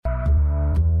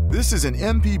This is an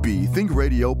MPB Think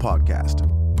Radio podcast.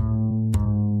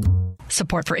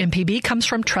 Support for MPB comes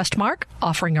from Trustmark,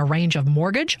 offering a range of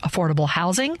mortgage, affordable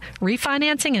housing,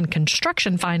 refinancing, and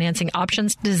construction financing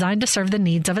options designed to serve the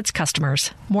needs of its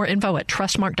customers. More info at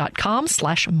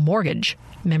trustmark.com/mortgage.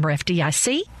 Member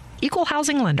FDIC, Equal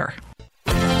Housing Lender.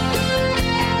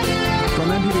 From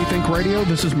MPB Think Radio,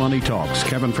 this is Money Talks.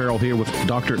 Kevin Farrell here with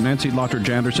Dr. Nancy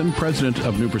Lottridge-Anderson, president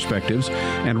of New Perspectives,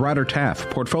 and Ryder Taff,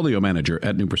 portfolio manager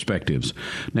at New Perspectives.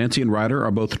 Nancy and Ryder are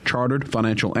both chartered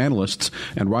financial analysts,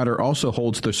 and Ryder also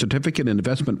holds the Certificate in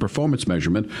Investment Performance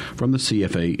Measurement from the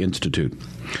CFA Institute.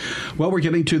 Well, we're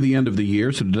getting to the end of the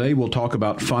year, so today we'll talk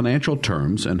about financial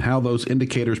terms and how those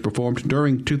indicators performed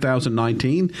during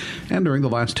 2019 and during the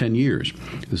last 10 years.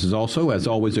 This is also, as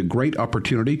always, a great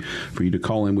opportunity for you to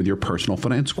call in with your personal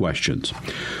finance questions.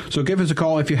 So give us a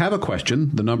call if you have a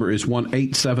question. The number is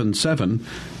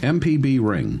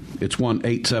 1-877-MPB-RING. It's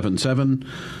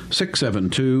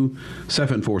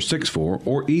 1-877-672-7464,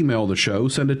 or email the show.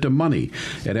 Send it to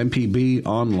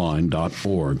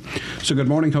money@mpbonline.org. So good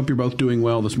morning. Hope you're both doing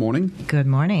well this morning. Good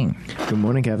morning. Good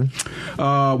morning, Kevin.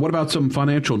 What about some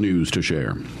financial news to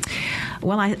share?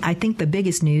 Well, I think the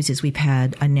biggest news is we've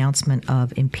had announcement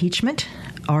of impeachment,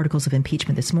 articles of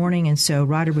impeachment this morning. And so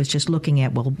Ryder was just looking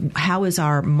at, well, how is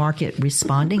our market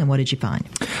responding, and what did you find?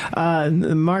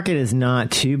 The market is not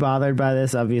too bothered by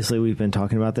this. Obviously, we've been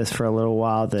talking about this for a little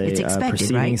while. The it's expected,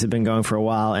 proceedings right? have been going for a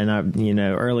while. And,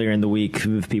 earlier in the week,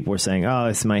 people were saying, oh,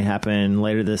 this might happen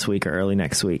later this week or early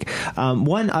next week.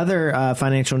 One other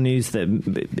financial news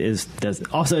that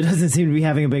also doesn't seem to be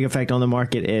having a big effect on the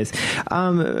market is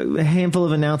a handful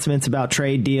of announcements about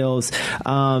trade deals,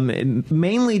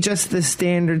 mainly just the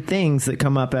standard things that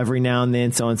come up every now and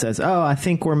then. Someone says, oh, I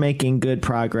think we're making good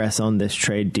progress on this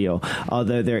trade deal.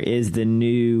 Although there is the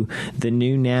new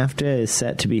NAFTA is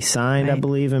set to be signed, right, I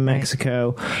believe, in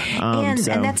Mexico. Right.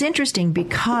 And that's interesting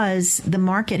because the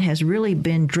market has really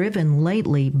been driven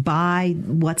lately by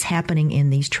what's happening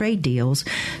in these trade deals.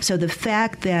 So the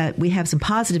fact that we have some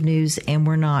positive news and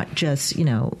we're not just,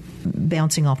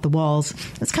 bouncing off the walls,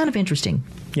 that's kind of interesting.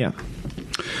 Yeah.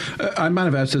 I might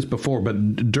have asked this before,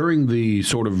 but during the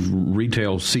sort of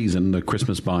retail season, the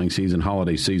Christmas buying season,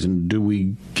 holiday season, do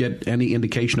we get any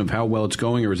indication of how well it's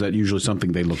going, or is that usually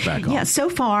something they look back on? Yeah, so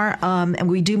far, and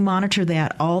we do monitor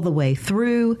that all the way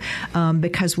through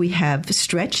because we have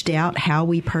stretched out how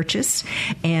we purchase.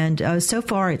 And so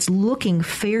far, it's looking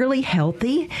fairly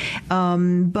healthy,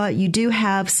 but you do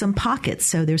have some pockets.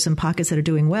 So there's some pockets that are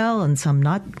doing well and some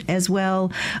not as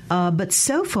well. But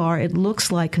so far, it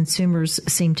looks like consumers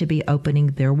seem to be opening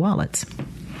their wallets.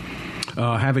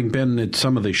 Having been at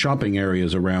some of the shopping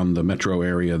areas around the metro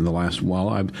area in the last while,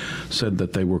 I've said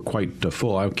that they were quite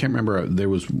full. I can't remember. I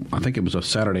think it was a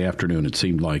Saturday afternoon. It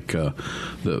seemed like the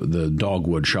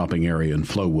Dogwood shopping area in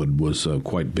Flowood was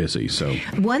quite busy. So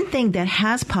one thing that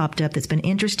has popped up that's been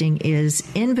interesting is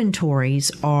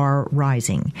inventories are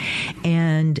rising.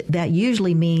 And that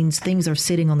usually means things are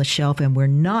sitting on the shelf and we're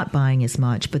not buying as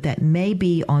much, but that may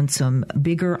be on some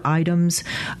bigger items,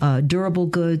 durable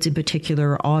goods in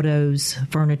particular, autos,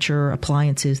 furniture,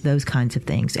 appliances, those kinds of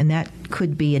things. And that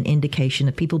could be an indication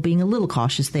of people being a little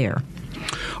cautious there.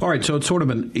 All right, so it's sort of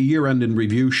a year-end in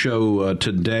review show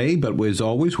today, but as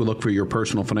always, we'll look for your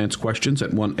personal finance questions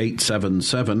at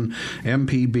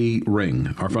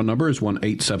 1-877-MPB-RING. Our phone number is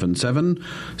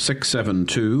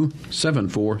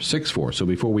 1-877-672-7464. So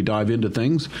before we dive into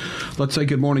things, let's say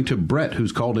good morning to Brett,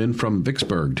 who's called in from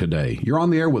Vicksburg today. You're on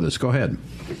the air with us. Go ahead.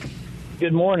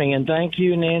 Good morning, and thank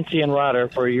you, Nancy and Ryder,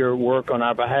 for your work on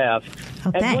our behalf.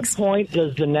 Oh, At what point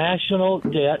does the national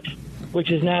debt,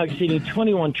 which is now exceeding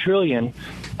 $21 trillion,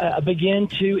 begin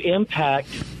to impact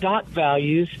stock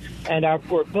values and our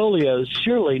portfolios?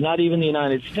 Surely not even the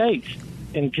United States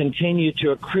can continue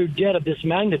to accrue debt of this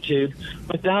magnitude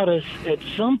without us at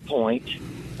some point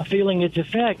feeling its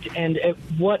effect. And at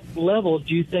what level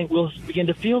do you think we'll begin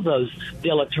to feel those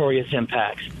deleterious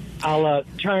impacts? I'll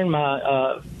turn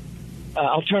off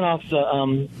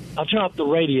the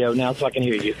radio now so I can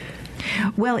hear you.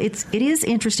 Well, it is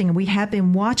interesting. We have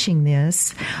been watching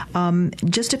this.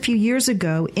 Just a few years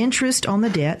ago, interest on the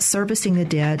debt, servicing the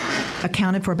debt,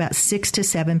 accounted for about 6 to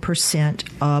 7%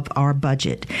 of our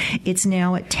budget. It's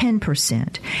now at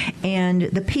 10%. And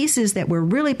the pieces that we're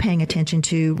really paying attention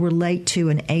to relate to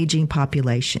an aging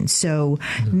population. So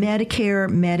Medicare,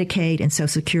 Medicaid, and Social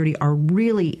Security are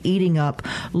really eating up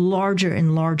larger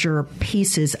and larger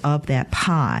pieces of that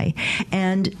pie.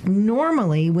 And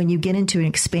normally, when you get into an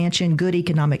expansion, good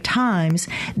economic times,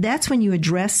 that's when you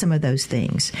address some of those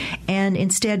things. And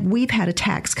instead, we've had a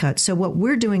tax cut. So what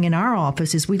we're doing in our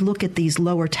office is we look at these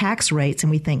lower tax rates and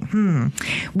we think,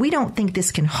 we don't think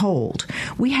this can hold.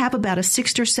 We have about a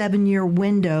 6 or 7 year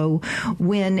window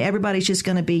when everybody's just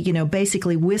going to be,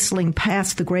 basically whistling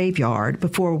past the graveyard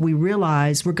before we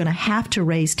realize we're going to have to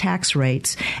raise tax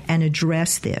rates and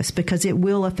address this because it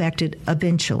will affect it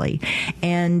eventually.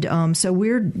 And so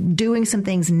we're doing some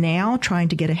things now trying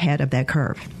to get ahead of that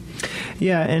curve.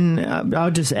 Yeah, and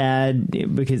I'll just add,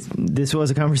 because this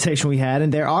was a conversation we had,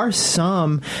 and there are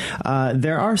some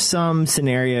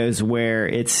scenarios where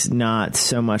it's not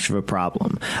so much of a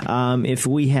problem. If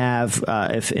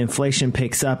inflation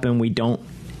picks up and we don't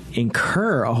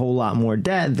incur a whole lot more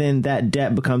debt, then that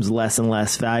debt becomes less and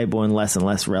less valuable and less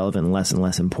relevant and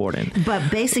less important. But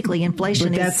basically,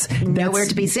 inflation is nowhere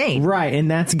to be seen. Right,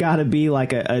 and that's got to be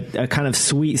like a kind of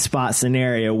sweet spot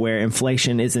scenario where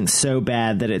inflation isn't so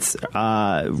bad that it's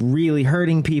really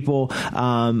hurting people,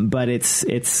 but it's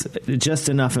just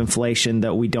enough inflation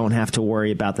that we don't have to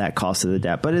worry about that cost of the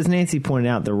debt. But as Nancy pointed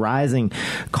out, the rising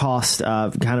cost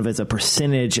of kind of as a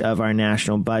percentage of our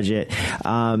national budget,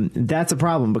 that's a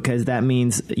problem, because that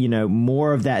means,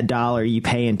 more of that dollar you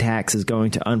pay in tax is going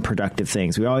to unproductive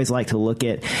things. We always like to look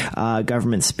at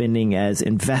government spending as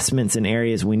investments in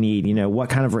areas we need. What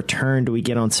kind of return do we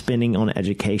get on spending on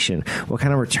education? What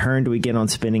kind of return do we get on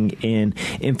spending in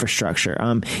infrastructure?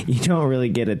 You don't really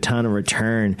get a ton of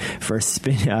return for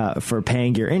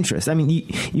paying your interest. I mean,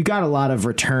 you got a lot of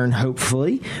return,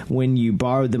 hopefully, when you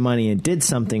borrowed the money and did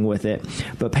something with it,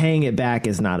 but paying it back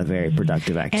is not a very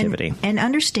productive activity. And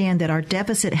understand that our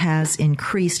deficit has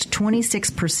increased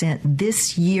 26%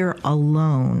 this year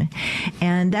alone.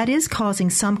 And that is causing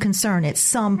some concern at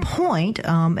some point.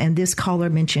 And this caller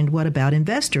mentioned, what about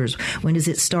investors? When does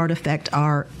it start affecting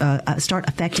our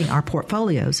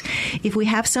portfolios? If we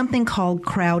have something called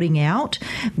crowding out,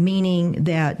 meaning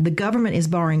that the government is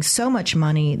borrowing so much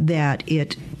money that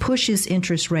it pushes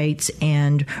interest rates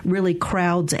and really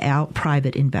crowds out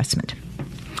private investment.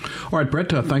 All right, Brett,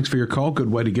 thanks for your call. Good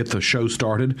way to get the show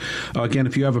started. Again,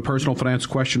 if you have a personal finance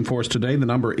question for us today, the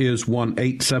number is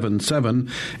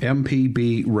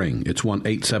 1-877-MPB-RING. It's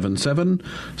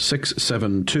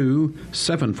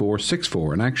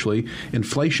 1-877-672-7464. And actually,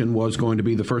 inflation was going to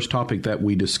be the first topic that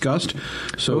we discussed.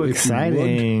 So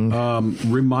exciting. You would,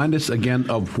 remind us again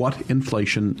of what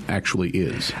inflation actually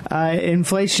is.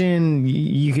 Inflation,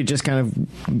 you could just kind of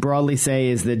broadly say,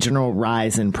 is the general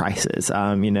rise in prices.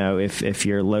 If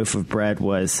your loaf of bread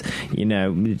was,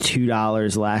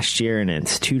 $2 last year and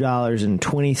it's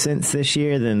 $2.20 this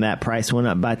year, then that price went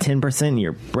up by 10%.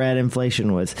 Your bread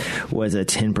inflation was a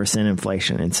 10%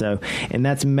 inflation. And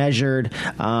that's measured.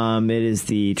 It is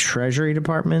the Treasury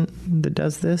Department that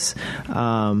does this.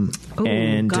 I'm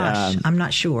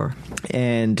not sure.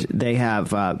 And they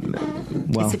have,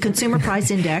 it's the Consumer Price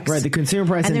Index. Right, the Consumer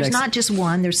Price Index. And there's not just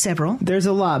one, there's several. There's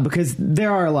a lot, because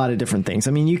there are a lot of different things.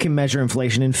 I mean, you can measure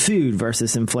inflation in food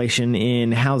versus inflation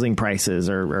in housing prices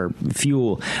or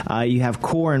fuel. You have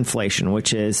core inflation,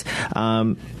 which is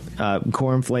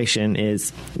core inflation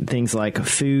is things like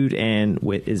food and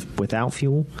is without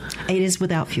fuel. It is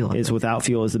without fuel. Is without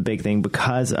fuel is the big thing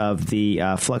because of the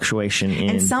fluctuation in.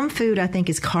 And some food, I think,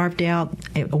 is carved out.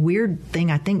 A weird thing,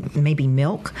 I think, maybe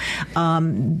milk,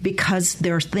 because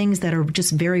there are things that are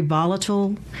just very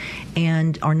volatile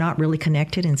and are not really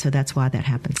connected, and so that's why that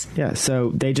happens. Yeah,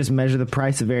 so they just measure the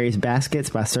price of various baskets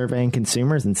by surveying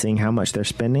consumers and seeing how much they're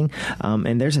spending.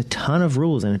 And there's a ton of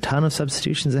rules and a ton of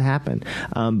substitutions that happen.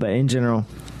 But in general,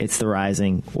 it's the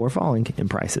rising or falling in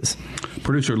prices.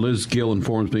 Producer Liz Gill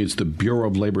informs me it's the Bureau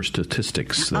of Labor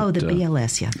Statistics. The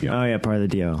BLS, yeah. Oh, yeah, part of the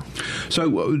DO. So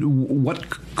what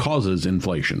causes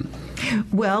inflation?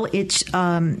 Well, it's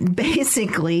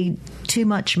basically too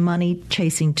much money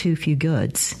chasing too few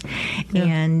goods. Yeah.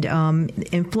 And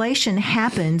inflation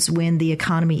happens when the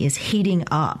economy is heating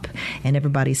up and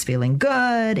everybody's feeling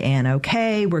good and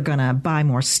okay, we're going to buy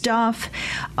more stuff.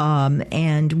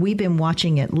 And we've been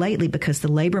watching it lately because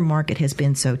the labor market has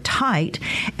been so tight.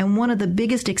 And one of the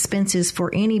biggest expenses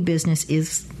for any business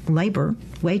is labor,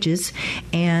 wages.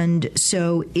 And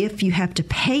so if you have to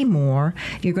pay more,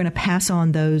 you're going to pass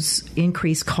on those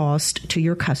increased costs to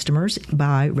your customers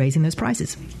by raising those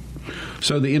prices.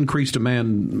 So the increased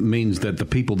demand means that the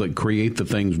people that create the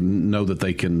things know that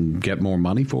they can get more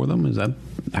money for them? Is that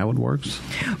how it works?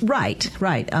 Right.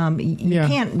 You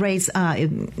can't raise,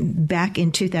 back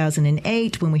in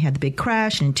 2008 when we had the big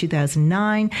crash, and in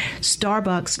 2009,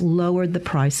 Starbucks lowered the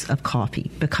price of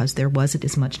coffee because there wasn't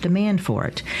as much demand for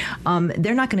it.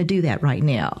 They're not going to do that right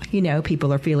now.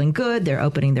 People are feeling good. They're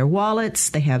opening their wallets.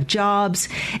 They have jobs.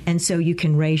 And so you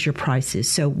can raise your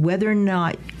prices. So whether or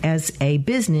not as a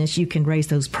business you can raise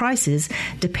those prices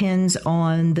depends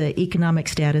on the economic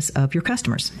status of your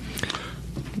customers.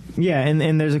 Yeah,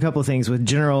 and there's a couple of things with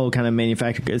general kind of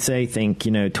manufacturing goods, think,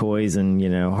 toys and,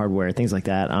 hardware, things like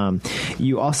that.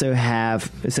 You also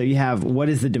have what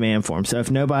is the demand for them? So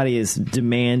if nobody is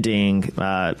demanding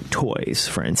toys,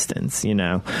 for instance,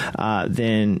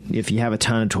 then if you have a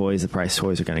ton of toys, the price of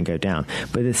toys are going to go down.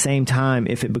 But at the same time,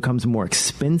 if it becomes more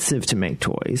expensive to make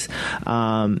toys,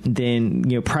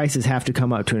 then, prices have to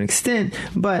come up to an extent,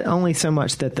 but only so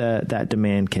much that that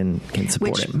demand can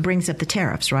support it. Which brings up the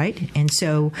tariffs, right? And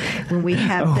so when we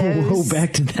have those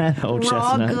back to that old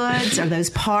raw chestnut. goods or those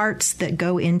parts that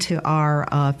go into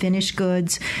our finished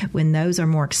goods, when those are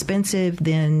more expensive,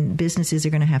 then businesses are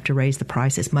going to have to raise the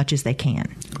price as much as they can.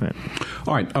 Right.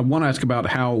 All right. I want to ask about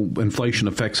how inflation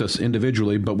affects us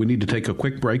individually, but we need to take a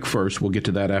quick break first. We'll get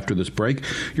to that after this break.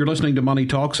 You're listening to Money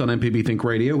Talks on MPB Think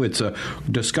Radio. It's a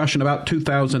discussion about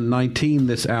 2019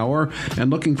 this hour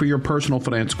and looking for your personal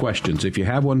finance questions. If you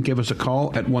have one, give us a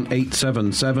call at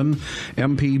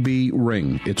 1-877-MPB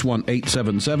Ring. It's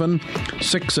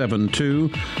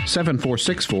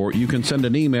 1-877-672-7464. You can send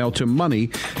an email to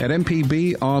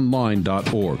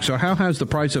money@mpbonline.org. So how has the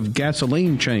price of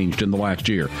gasoline changed in the last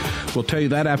year? We'll tell you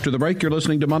that after the break. You're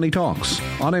listening to Money Talks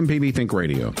on MPB Think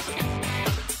Radio.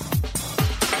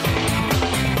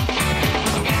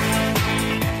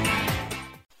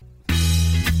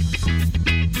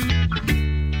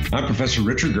 I'm Professor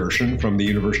Richard Gershon from the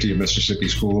University of Mississippi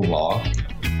School of Law,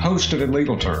 host of In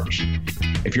Legal Terms.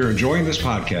 If you're enjoying this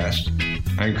podcast,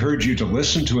 I encourage you to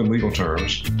listen to In Legal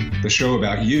Terms, the show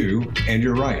about you and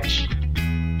your rights.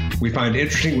 We find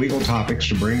interesting legal topics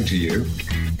to bring to you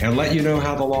and let you know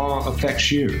how the law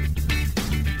affects you.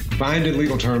 Find In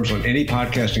Legal Terms on any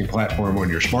podcasting platform on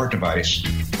your smart device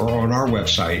or on our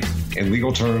website,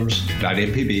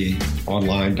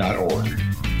 inlegalterms.mpbonline.org.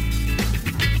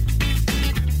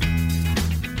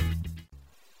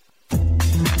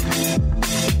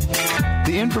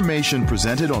 The information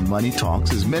presented on Money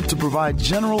Talks is meant to provide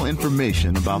general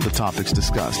information about the topics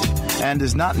discussed and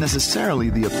is not necessarily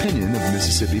the opinion of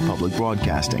Mississippi Public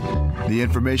Broadcasting. The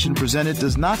information presented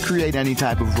does not create any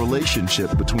type of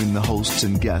relationship between the hosts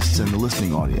and guests and the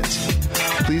listening audience.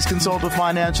 Please consult a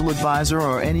financial advisor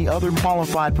or any other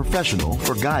qualified professional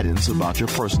for guidance about your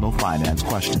personal finance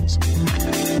questions.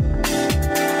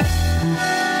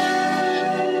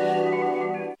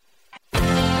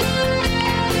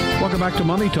 Welcome back to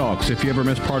Money Talks. If you ever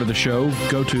miss part of the show,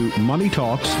 go to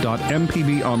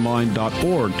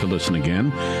moneytalks.mpbonline.org to listen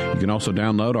again. You can also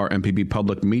download our MPB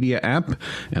Public Media app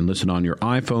and listen on your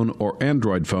iPhone or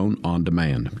Android phone on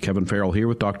demand. Kevin Farrell here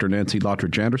with Dr. Nancy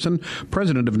Lottridge Anderson,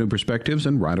 president of New Perspectives,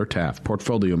 and Ryder Taff,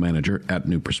 portfolio manager at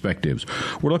New Perspectives.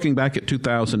 We're looking back at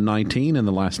 2019 and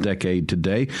the last decade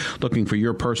today, looking for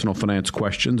your personal finance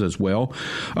questions as well.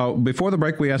 Before the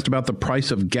break, we asked about the price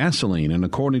of gasoline, and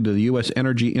according to the U.S.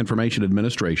 Energy Information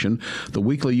Administration, the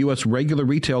weekly U.S. regular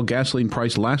retail gasoline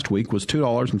price last week was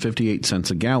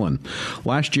 $2.58 a gallon.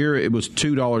 Last year, it was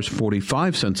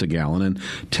 $2.45 a gallon, and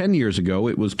 10 years ago,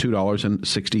 it was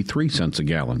 $2.63 a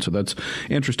gallon. So that's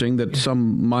interesting that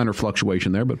some minor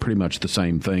fluctuation there, but pretty much the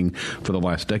same thing for the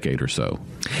last decade or so.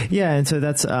 Yeah, and so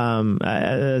that's,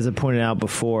 as I pointed out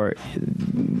before,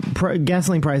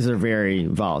 gasoline prices are very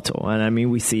volatile. And I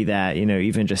mean, we see that,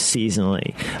 even just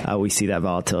seasonally, we see that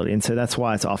volatility. And so that's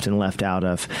why it's often left out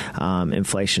of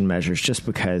inflation measures, just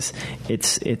because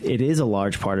it is a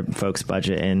large part of folks'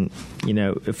 budget. And,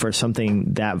 for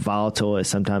something that volatile, is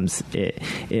sometimes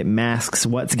it masks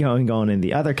what's going on in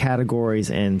the other categories.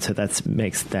 And so that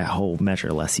makes that whole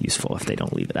measure less useful if they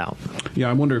don't leave it out. Yeah,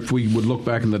 I wonder if we would look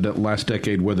back in the last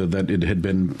decade, whether that it had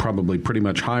been probably pretty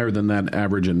much higher than that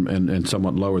average and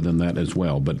somewhat lower than that as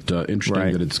well. But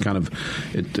interesting that it's kind of,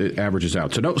 it averages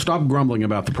out. So don't stop grumbling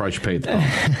about the price you paid.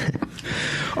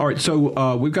 All right,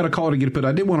 so we've got a call to get, but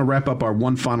I did want to wrap up our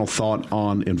one final thought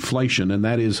on inflation, and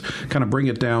that is kind of bring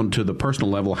it down to the personal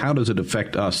level. How does it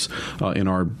affect us in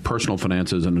our personal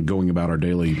finances and going about our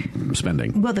daily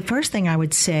spending? Well, the first thing I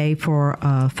would say for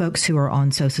folks who are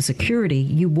on Social Security,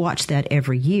 you watch that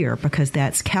every year because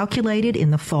that's calculated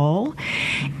in the fall.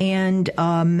 And,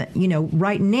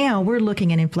 right now we're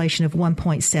looking at inflation of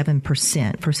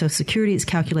 1.7%. For Social Security, it's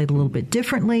calculated a little bit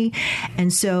differently.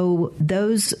 And so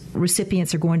those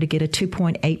recipients are going to get a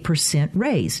 2.8%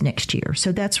 raise next year.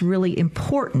 So that's really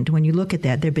important when you look at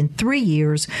that. There have been 3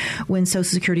 years when Social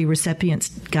Security recipients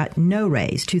got no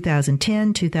raise,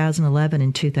 2010, 2011,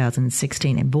 and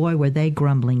 2016. And boy, were they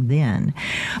grumbling then.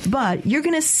 But you're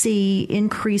going to see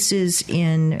increases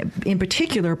in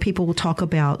particular, people will talk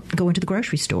about going to the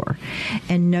grocery store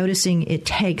and noticing it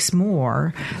takes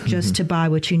more just to buy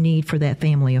what you need for that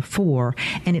family of four.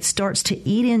 And it starts to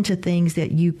eat into things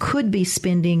that you could be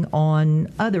spending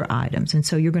on other items. And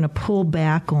so you're going to pull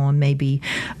back on maybe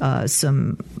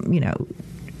some,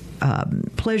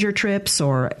 pleasure trips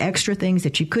or extra things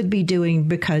that you could be doing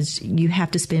because you have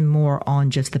to spend more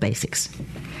on just the basics.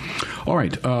 All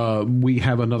right. We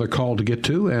have another call to get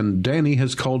to, and Danny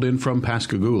has called in from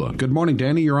Pascagoula. Good morning,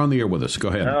 Danny. You're on the air with us. Go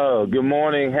ahead. Oh, good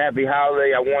morning. Happy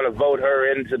holiday. I want to vote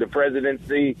her into the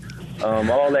presidency.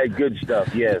 All that good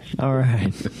stuff, yes. All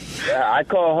right. I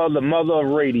call her the mother of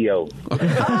radio.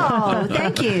 Oh,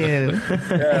 thank you.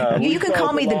 You can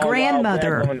call me the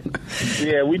grandmother.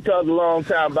 We talked a long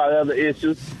time about other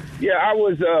issues. Yeah, I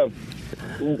was...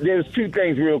 there's two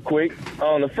things real quick.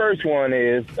 The first one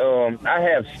is I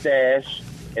have stash,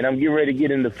 and I'm getting ready to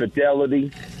get into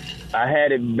Fidelity. I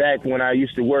had it back when I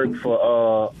used to work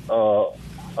for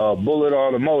Bullet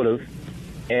Automotive,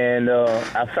 and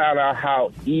I found out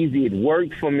how easy it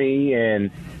worked for me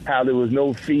and how there was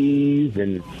no fees,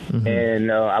 and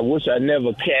I wish I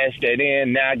never cashed that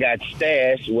in. Now I got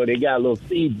stash where they got a little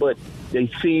fee, but they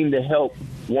seem to help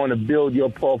want to build your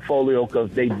portfolio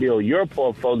because they build your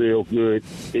portfolio good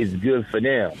is good for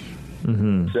them.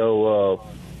 So,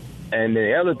 and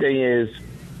the other thing is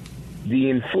the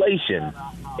inflation.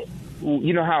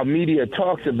 You know how media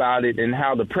talks about it and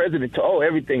how the president,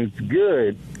 everything's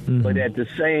good, but at the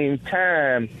same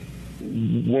time,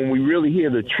 when we really hear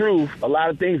the truth, a lot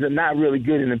of things are not really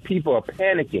good and the people are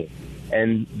panicking.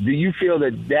 And do you feel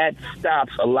that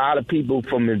stops a lot of people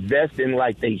from investing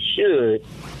like they should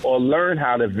or learn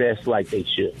how to invest like they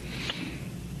should?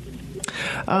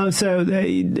 So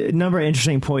a number of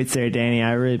interesting points there, Danny.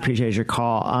 I really appreciate your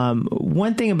call.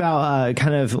 One thing about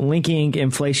kind of linking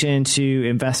inflation to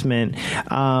investment.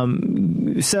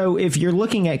 So if you're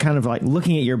looking at kind of like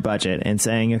looking at your budget and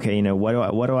saying, okay,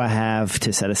 what do I have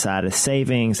to set aside as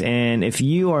savings? And if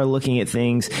you are looking at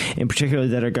things in particular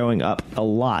that are going up a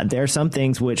lot, there are some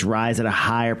things which rise at a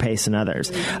higher pace than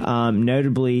others.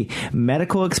 Notably,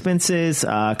 medical expenses,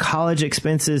 college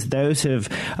expenses, those have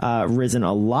risen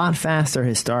a lot faster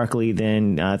historically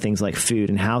than things like food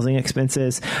and housing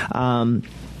expenses. And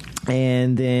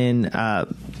then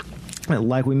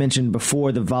like we mentioned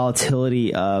before, the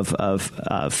volatility of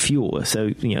fuel.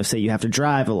 So, say you have to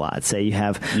drive a lot, say you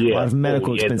have a lot of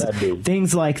medical expenses,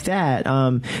 things like that.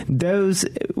 Those,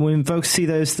 when folks see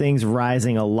those things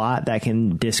rising a lot, that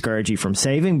can discourage you from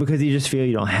saving because you just feel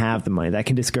you don't have the money. That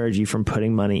can discourage you from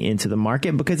putting money into the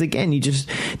market because, again, you just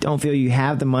don't feel you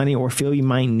have the money or feel you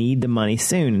might need the money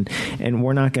soon. And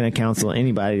we're not going to counsel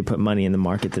anybody to put money in the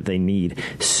market that they need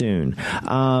soon.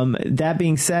 That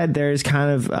being said, there's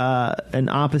kind of an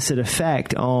opposite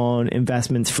effect on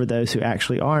investments for those who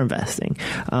actually are investing.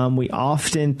 We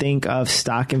often think of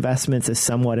stock investments as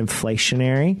somewhat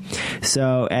inflationary.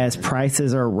 So as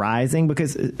prices are rising,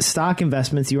 because stock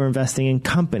investments, you are investing in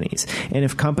companies. And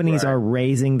if companies are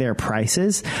raising their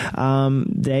prices,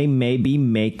 they may be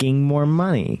making more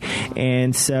money.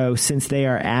 And so since they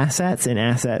are assets and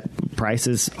asset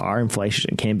prices are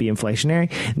inflation, can be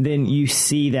inflationary, then you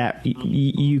see that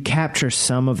you capture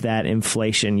some of that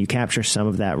inflation. You capture some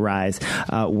of that rise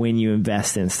when you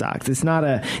invest in stocks. It's not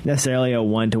necessarily a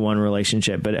one-to-one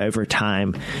relationship, but over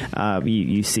time,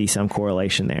 you see some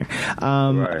correlation there.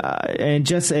 And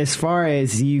just as far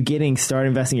as you start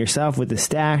investing yourself with the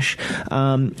Stash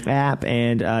app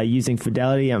and using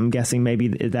Fidelity, I'm guessing maybe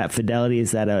that Fidelity,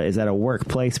 is that a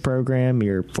workplace program,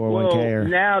 your 401k? Well,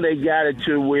 now they got it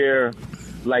to where,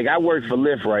 like, I work for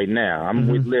Lyft right now. I'm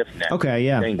with Lyft now. Okay,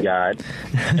 yeah. Thank God.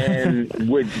 And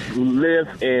with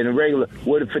Lyft and regular,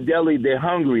 with Fidelity, they're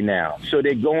hungry now. So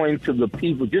they're going to the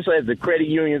people, just as the credit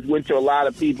unions went to a lot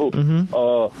of people.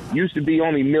 Used to be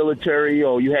only military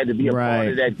or you had to be a part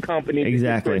of that company.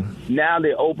 Exactly. Now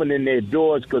they're opening their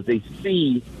doors because they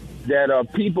see that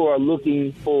people are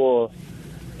looking for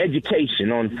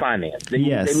education on finance.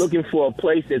 They're looking for a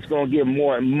place that's going to give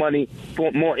more money,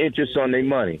 more interest on their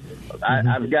money.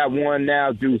 I've got one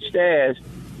now through Stash.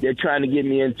 They're trying to get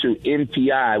me into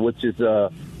MPI, which is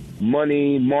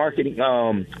money marketing,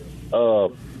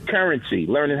 currency,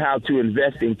 learning how to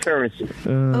invest in currency.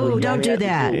 Don't do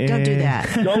that. Don't do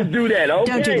that. Don't do that. Okay.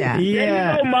 Don't do that.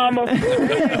 There you go, Mama. There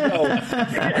you go.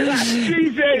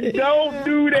 She said, don't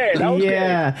do that. Okay.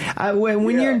 Yeah.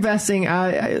 When you're investing,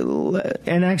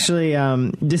 and actually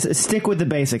just stick with the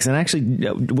basics, and actually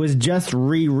was just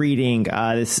rereading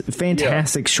this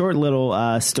fantastic short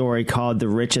little story called The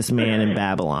Richest Man in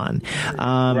Babylon.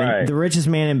 Right. The Richest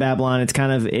Man in Babylon, it's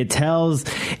kind of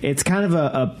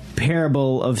a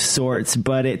parable of sorts,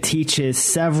 but it teaches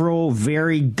several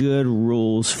very good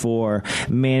rules for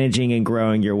managing and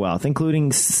growing your wealth,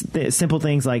 including simple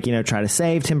things like, try to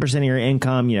save 10% of your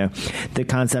income, the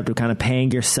concept of kind of paying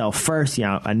yourself first.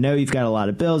 I know you've got a lot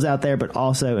of bills out there, but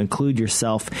also include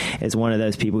yourself as one of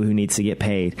those people who needs to get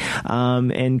paid,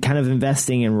 and kind of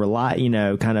investing in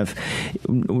kind of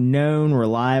known,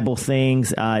 reliable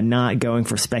things, not going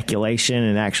for speculation.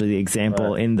 And actually the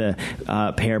example in the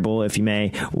parable, if you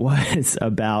may, was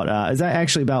about is that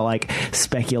actually about like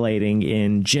speculating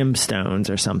in gemstones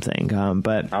or something,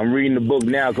 but I'm reading the book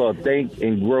now called Think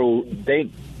and Grow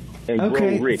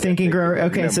Rich. Think and Grow.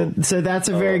 Okay, so that's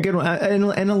a very good one,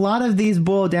 and a lot of these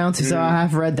boil down to. So I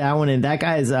have read that one, and that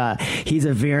guy is he's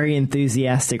a very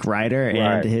enthusiastic writer,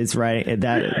 and his writing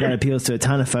that appeals to a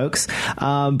ton of folks.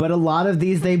 But a lot of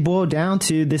these, they boil down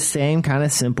to the same kind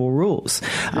of simple rules.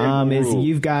 Is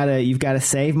you've got to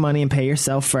save money and pay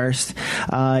yourself first.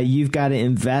 You've got to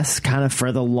invest kind of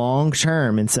for the long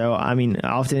term, and so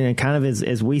often, and kind of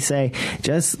as we say,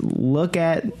 just look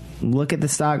at the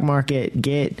stock market,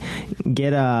 get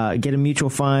a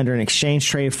mutual fund or an exchange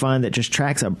traded fund that just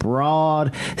tracks a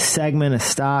broad segment of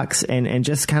stocks, and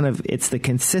just kind of, it's the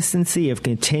consistency of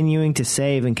continuing to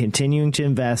save and continuing to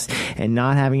invest and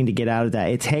not having to get out of that.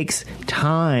 It takes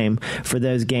time for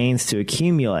those gains to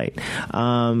accumulate.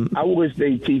 I wish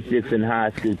they teach this in high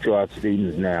school to our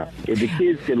students now. If the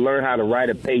kids could learn how to write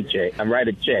a check and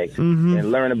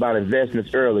learn about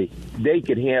investments early, they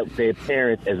could help their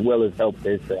parents as well as help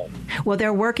themselves. Well,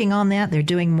 they're working on that. They're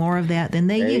doing more of that than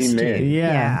they used to.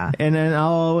 Yeah. And then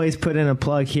I'll always put in a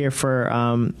plug here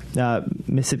for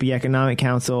Mississippi Economic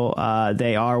Council.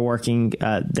 They are working.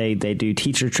 They do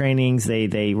teacher trainings.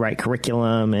 They write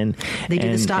curriculum and they do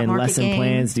the stock market lesson game.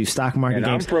 Plans. Do stock market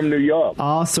games. I'm from New York.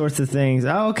 All sorts of things.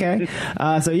 Oh, okay.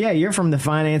 So you're from the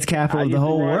finance capital of the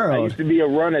whole world. I used to be a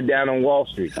runner down on Wall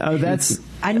Street. Oh, that's.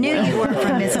 I knew you were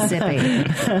from Mississippi.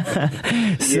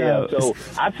 So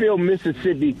I feel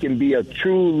Mississippi can be a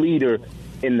true leader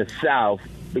in the South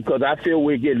because I feel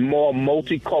we're getting more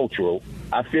multicultural.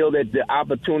 I feel that the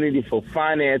opportunity for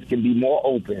finance can be more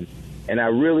open, and I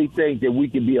really think that we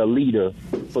can be a leader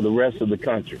for the rest of the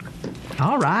country.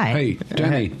 All right. Hey,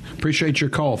 Danny, appreciate your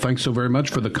call. Thanks so very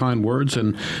much for the kind words.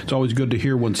 And it's always good to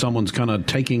hear when someone's kind of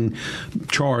taking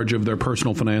charge of their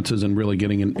personal finances and really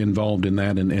getting involved in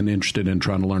that and interested in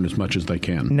trying to learn as much as they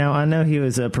can. Now, I know he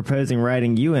was proposing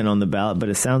writing you in on the ballot, but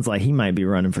it sounds like he might be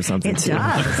running for something too. It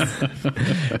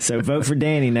does. So vote for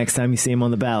Danny next time you see him on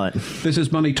the ballot. This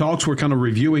is Money Talks. We're kind of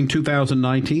reviewing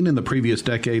 2019 and the previous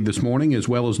decade this morning, as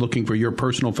well as looking for your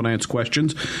personal finance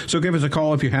questions. So give us a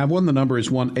call if you have one. The number is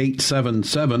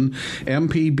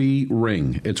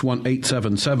 1-877-MPB-RING. It's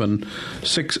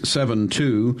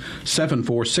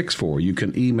 1-877-672-7464. You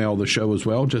can email the show as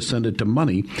well. Just send it to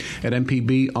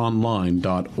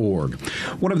money@mpbonline.org.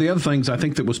 One of the other things I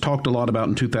think that was talked a lot about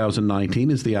in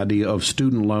 2019 is the idea of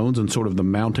student loans and sort of the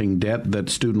mounting debt that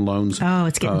student loans. Oh,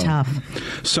 it's getting tough.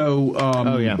 So,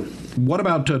 what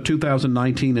about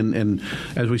 2019 and,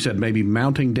 as we said, maybe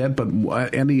mounting debt, but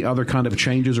any other kind of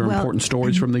changes or important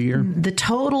stories from the year? The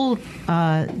total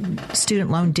student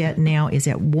loan debt now is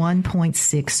at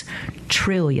 $1.6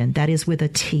 trillion. That is with a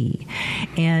T.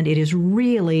 And it is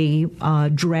really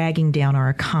dragging down our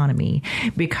economy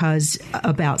because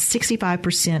about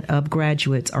 65% of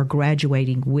graduates are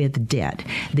graduating with debt.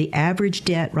 The average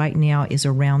debt right now is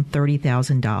around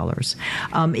 $30,000.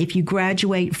 If you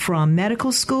graduate from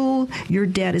medical school, your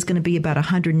debt is going to be about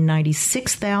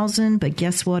 $196,000. But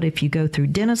guess what? If you go through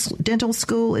dental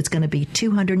school, it's going to be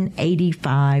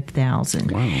 $285,000.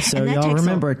 $100,000. Wow. So y'all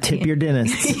remember, tip your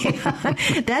dentist.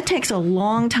 That takes a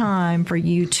long time for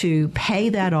you to pay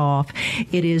that off.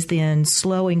 It is then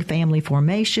slowing family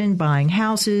formation, buying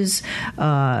houses,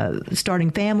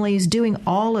 starting families, doing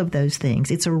all of those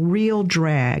things. It's a real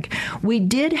drag. We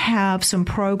did have some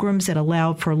programs that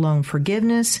allowed for loan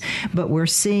forgiveness, but we're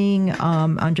seeing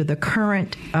under the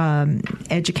current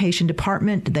education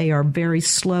department, they are very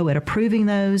slow at approving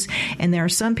those. And there are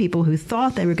some people who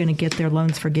thought they were going to get their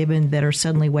loans forgiven that are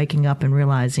suddenly waking up and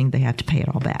realizing they have to pay it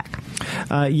all back.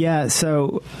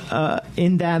 So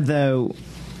in that, though,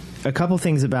 a couple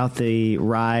things about the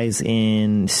rise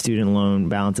in student loan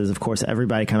balances. Of course,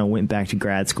 everybody kind of went back to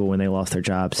grad school when they lost their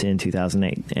jobs in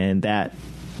 2008, and that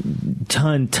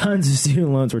tons of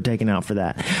student loans were taken out for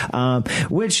that,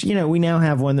 which, we now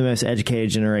have one of the most educated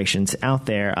generations out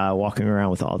there walking around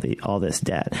with all this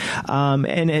debt.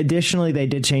 And additionally, they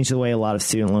did change the way a lot of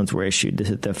student loans were issued.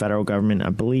 The federal government, I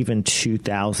believe in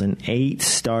 2008,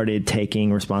 started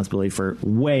taking responsibility for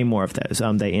way more of those.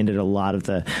 They ended a lot of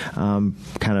the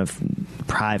kind of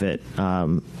private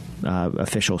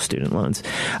official student loans.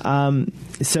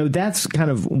 So that's kind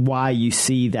of why you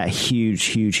see that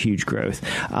huge growth.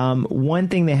 One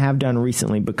thing they have done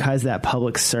recently, because that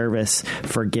public service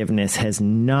forgiveness has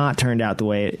not turned out the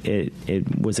way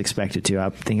it was expected to.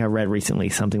 I think I read recently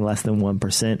something less than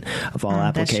 1% of all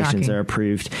applications are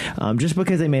approved, just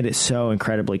because they made it so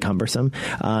incredibly cumbersome.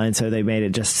 And so they made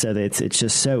it just so that it's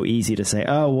just so easy to say,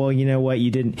 oh, well, you know what, you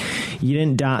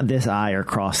didn't dot this I or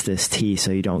cross this T,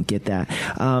 so you don't get that.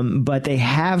 But they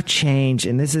have changed,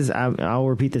 and this is,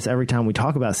 I'll repeat this every time we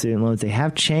talk about student loans, they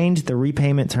have changed the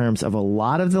repayment terms of a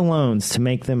lot of the loans to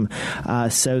make them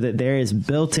so that there is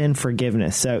built-in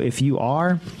forgiveness. So if you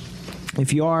are,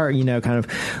 kind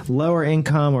of lower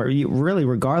income, or really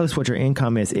regardless what your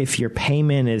income is, if your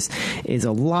payment is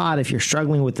a lot, if you're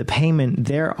struggling with the payment,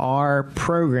 there are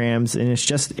programs, and it's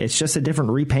just a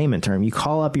different repayment term. You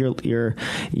call up your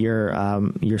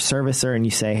servicer and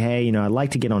you say, hey, I'd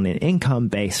like to get on an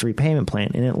income-based repayment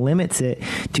plan, and it limits it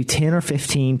to 10 or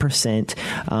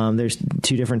 15%. There's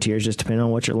two different tiers, just depending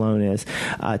on what your loan is,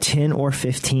 10 or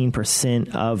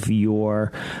 15% of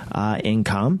your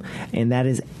income, and that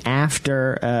is after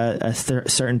a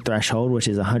certain threshold, which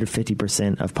is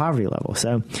 150% of poverty level.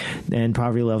 So, and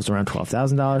poverty level is around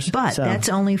 $12,000. But that's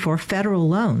only for federal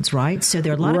loans, right? So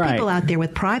there are a lot of people out there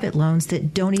with private loans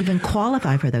that don't even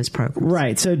qualify for those programs.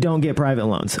 Right. So don't get private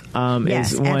loans.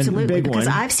 Yes, is one absolutely. Big because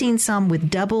one. I've seen some with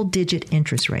double-digit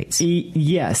interest rates.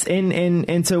 Yes,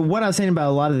 and so what I was saying about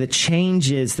a lot of the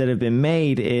changes that have been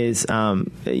made is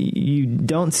you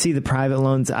don't see the private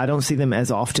loans. I don't see them as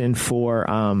often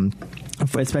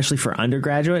especially for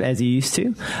undergraduate as you used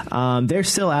to. They're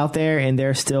still out there, and there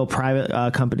are still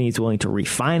private companies willing to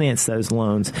refinance those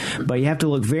loans, but you have to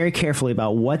look very carefully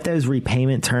about what those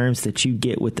repayment terms that you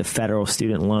get with the federal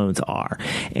student loans are.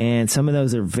 And some of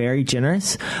those are very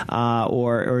generous,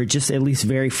 or just at least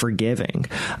very forgiving.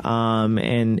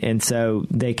 And so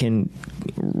they can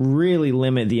really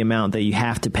limit the amount that you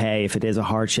have to pay if it is a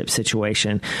hardship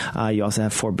situation. You also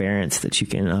have forbearance that you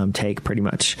can take pretty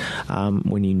much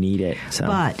when you need it. So.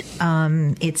 But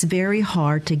it's very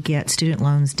hard to get student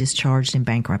loans discharged in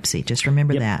bankruptcy. Just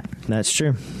remember that. That's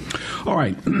true. All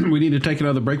right. We need to take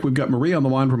another break. We've got Marie on the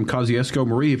line from Kosciuszko.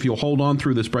 Marie, if you'll hold on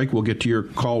through this break, we'll get to your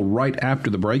call right after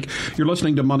the break. You're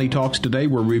listening to Money Talks today.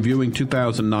 We're reviewing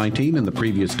 2019 and the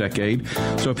previous decade.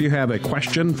 So if you have a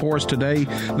question for us today,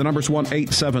 the number's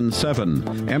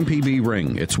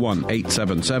 1-877-MPB-RING. It's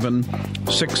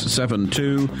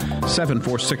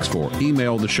 1-877-672-7464.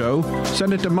 Email the show.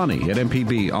 Send it to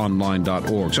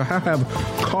money@mpbonline.org. So how have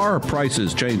car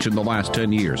prices changed in the last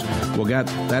 10 years? We'll get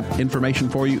that information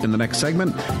for you in the next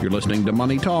segment. You're listening to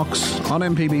Money Talks on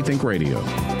MPB Think Radio.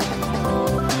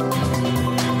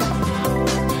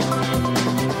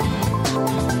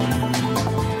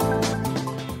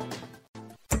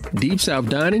 Deep South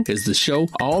Dining is the show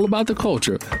all about the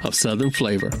culture of Southern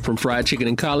flavor, from fried chicken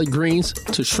and collard greens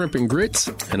to shrimp and grits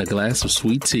and a glass of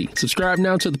sweet tea. Subscribe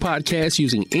now to the podcast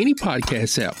using any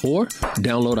podcast app or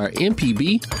download our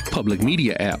MPB Public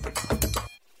Media app.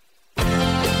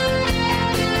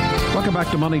 Welcome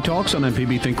back to Money Talks on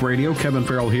MPB Think Radio. Kevin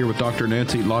Farrell here with Dr.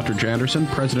 Nancy Lottridge Anderson,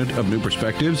 president of New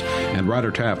Perspectives, and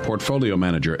Ryder Taff, portfolio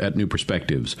manager at New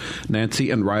Perspectives. Nancy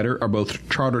and Ryder are both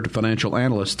chartered financial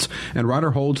analysts, and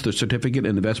Ryder holds the certificate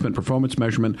in investment performance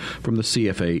measurement from the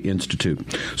CFA Institute.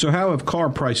 So how have car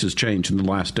prices changed in the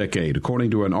last decade? According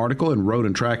to an article in Road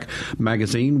and Track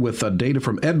magazine with data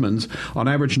from Edmunds, on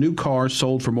average, new cars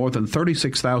sold for more than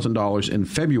 $36,000 in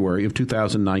February of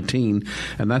 2019,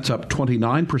 and that's up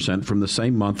 29% from the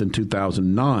same month in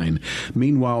 2009.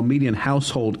 Meanwhile, median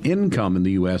household income in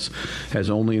the U.S. has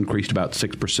only increased about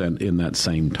 6% in that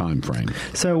same time frame.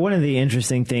 So one of the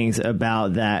interesting things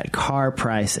about that car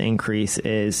price increase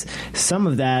is some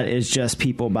of that is just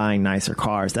people buying nicer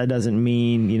cars. That doesn't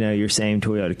mean, you're saying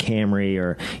Toyota Camry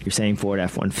or you're saying Ford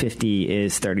F-150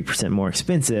 is 30% more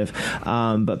expensive,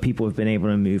 but people have been able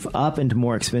to move up into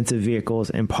more expensive vehicles.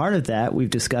 And part of that, we've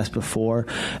discussed before,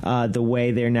 the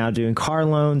way they're now doing car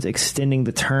loans, extending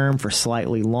the term for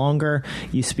slightly longer.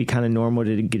 Used to be kind of normal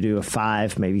to do a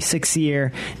 5, maybe 6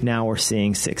 year. Now we're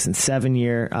seeing 6 and 7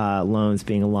 year loans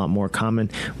being a lot more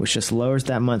common, which just lowers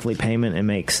that monthly payment and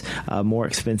makes a more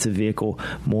expensive vehicle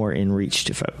more in reach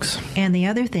to folks. And the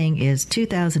other thing is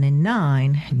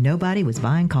 2009, nobody was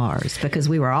buying cars because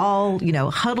we were all,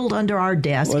 huddled under our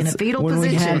desk in a fetal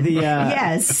position. We had the,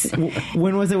 yes.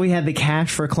 When was it we had the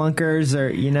cash for clunkers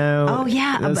or, Oh,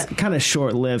 yeah. It was kind of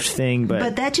short-lived thing.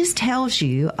 But that just tells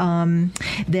you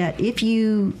that if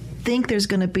you think there's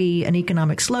going to be an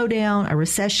economic slowdown, a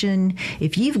recession,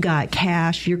 if you've got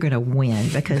cash, you're going to win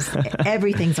because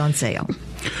everything's on sale.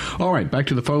 All right, back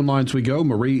to the phone lines we go.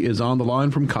 Marie is on the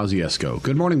line from Kosciuszko.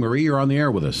 Good morning, Marie. You're on the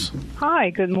air with us.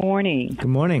 Hi, good morning. Good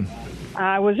morning.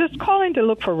 I was just calling to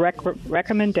look for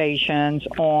recommendations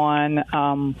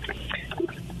on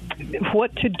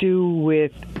what to do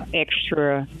with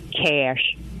extra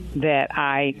cash that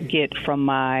I get from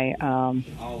my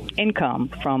income,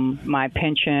 from my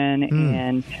pension,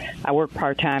 and I work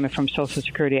part-time and from Social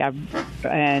Security. I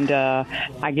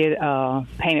get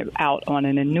paid out on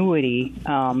an annuity.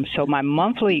 So my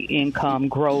monthly income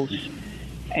gross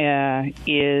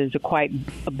is quite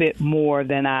a bit more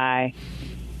than I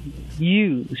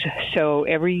use. So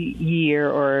every year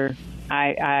or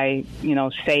I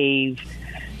save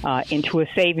into a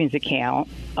savings account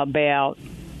about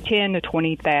 $10,000 to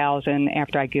 $20,000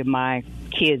 after I give my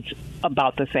kids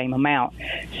about the same amount.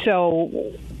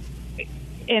 So,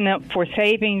 for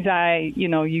savings,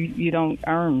 you don't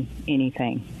earn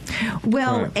anything.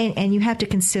 Well, right. and you have to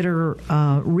consider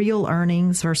real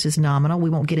earnings versus nominal. We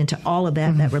won't get into all of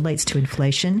that. Mm-hmm. That relates to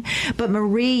inflation. But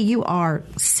Marie, you are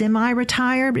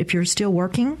semi-retired if you're still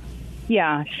working?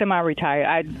 Yeah,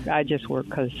 semi-retired. I just work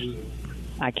because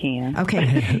I can.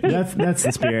 Okay. That's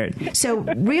the spirit. So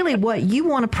really what you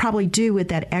want to probably do with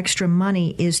that extra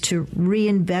money is to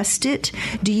reinvest it.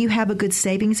 Do you have a good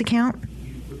savings account?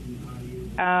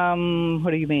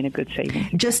 What do you mean a good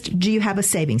savings? Do you have a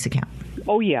savings account?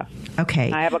 Oh, yeah.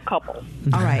 Okay. I have a couple.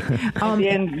 All right.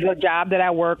 And the job that I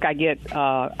work, I get.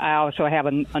 I also have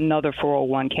another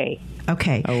 401k.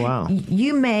 Okay. Oh, wow.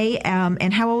 You may,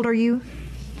 and how old are you?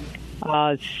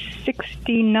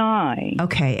 69.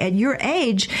 Okay. At your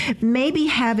age, maybe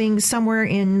having somewhere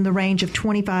in the range of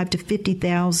 $25,000 to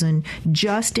 $50,000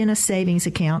 just in a savings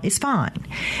account is fine.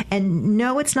 And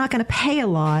no, it's not going to pay a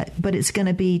lot, but it's going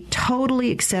to be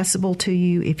totally accessible to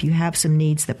you if you have some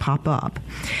needs that pop up.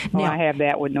 Now, I have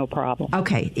that with no problem.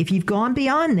 Okay. If you've gone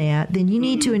beyond that, then you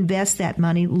need to invest that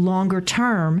money longer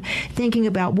term, thinking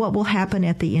about what will happen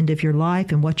at the end of your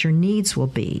life and what your needs will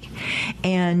be.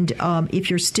 And if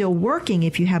you're still working,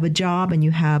 if you have a job and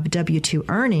you have W-2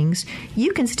 earnings,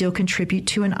 you can still contribute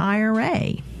to an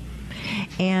IRA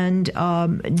and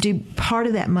do part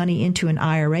of that money into an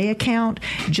IRA account,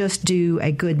 just do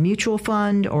a good mutual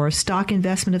fund or a stock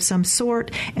investment of some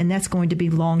sort, and that's going to be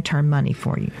long-term money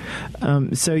for you.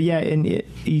 So, yeah, and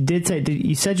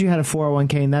you said you had a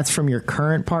 401k, and that's from your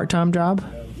current part-time job?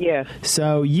 Yes.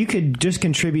 So you could just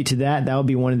contribute to that. That would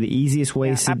be one of the easiest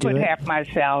ways to do it. I put half my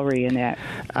salary in that.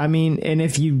 I mean, and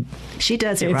if you... She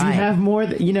does it if right. If you have more,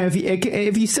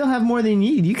 if you still have more than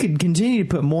you need, you could continue to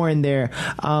put more in there.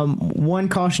 One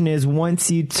caution is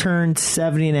once you turn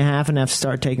 70 and a half and have to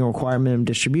start taking required minimum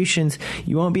distributions,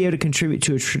 you won't be able to contribute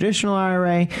to a traditional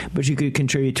IRA, but you could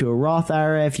contribute to a Roth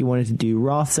IRA if you wanted to do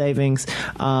Roth savings.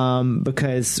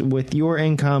 Because with your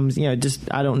incomes,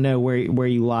 I don't know where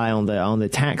you lie on the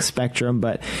tax spectrum,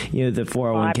 but the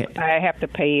 401k. I have to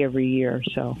pay every year,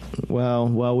 so. Well,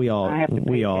 we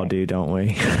all do, don't we?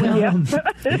 Yeah.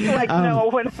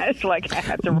 It's like I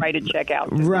have to write a check out.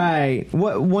 Right.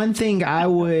 One thing I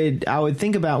would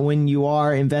think about when you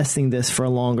are investing this for a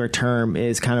longer term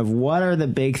is kind of what are the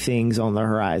big things on the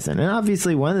horizon, and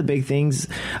obviously one of the big things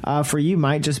for you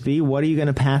might just be what are you going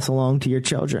to pass along to your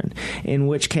children. In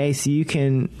which case you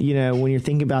can, when you're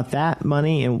thinking about that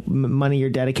money and money you're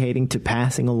dedicating to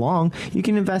passing along, you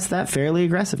can invest that fairly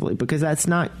aggressively because that's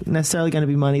not necessarily going to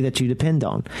be money that you depend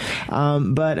on.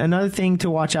 But another thing to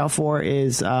watch out for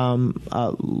is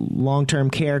long-term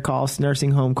care costs,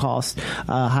 nursing home costs,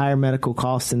 higher medical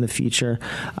costs in the future.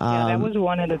 That was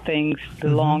one of the things, the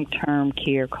long-term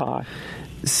care costs.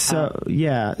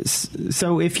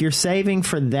 So if you're saving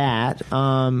for that,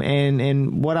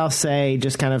 and what I'll say,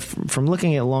 just kind of from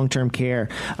looking at long-term care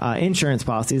insurance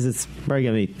policies, it's probably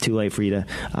going to be too late for you to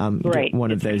get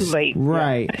one of those. Too late.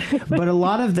 Right. But a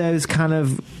lot of those kind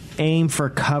of aim for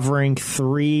covering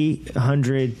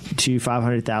 $300,000 to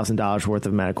 $500,000 worth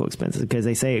of medical expenses, because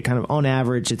they say it kind of on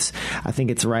average I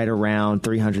think it's right around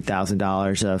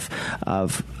 $300,000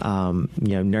 of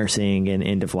nursing and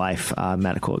end of life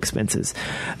medical expenses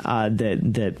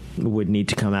that would need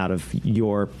to come out of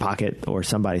your pocket or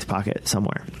somebody's pocket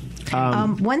somewhere.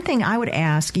 One thing I would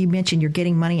ask, you mentioned you're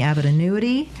getting money out of an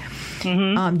annuity.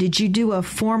 Mm-hmm. Did you do a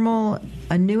formal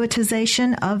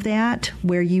annuitization of that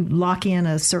where you lock in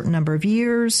a certain number of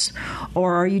years,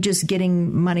 or are you just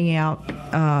getting money out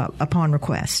upon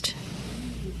request?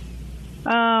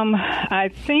 I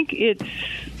think it's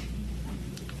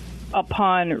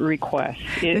upon request.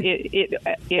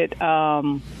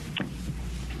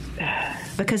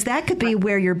 Because that could be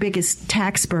where your biggest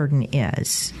tax burden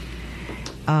is.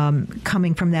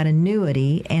 Coming from that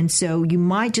annuity. And so you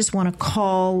might just want to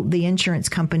call the insurance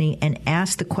company and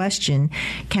ask the question,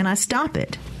 can I stop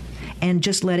it? And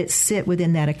just let it sit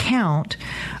within that account.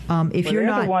 You're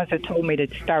not the ones that told me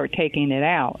to start taking it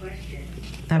out.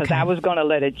 Because I was going to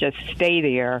let it just stay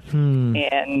there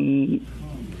and,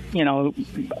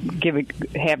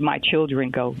 have my children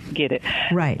go get it.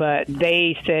 Right. But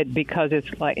they said because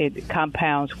it's like it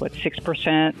compounds,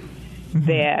 6%,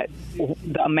 that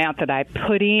the amount that I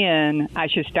put in, I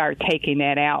should start taking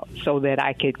that out so that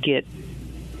I could get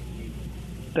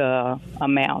the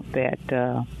amount that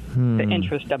the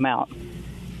interest amount.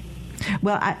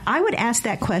 Well, I would ask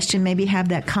that question, maybe have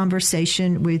that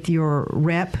conversation with your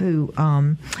rep who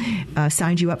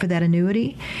signed you up for that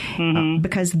annuity,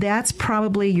 because that's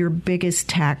probably your biggest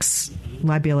tax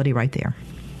liability right there.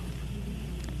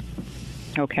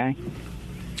 Okay.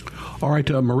 All right,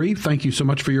 Marie, thank you so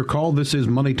much for your call. This is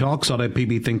Money Talks on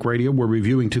PB Think Radio. We're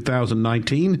reviewing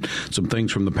 2019, some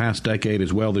things from the past decade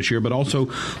as well this year, but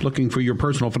also looking for your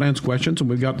personal finance questions, and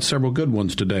we've got several good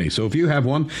ones today. So if you have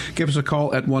one, give us a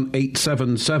call at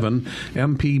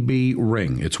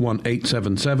 1-877-MPB-RING. It's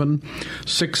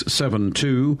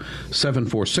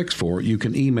 1-877-672-7464. You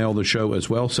can email the show as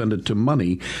well. Send it to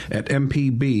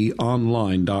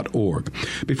money@mpbonline.org.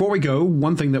 Before we go,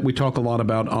 one thing that we talk a lot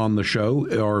about on the show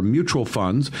are mutual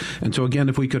funds. And so, again,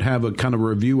 if we could have a kind of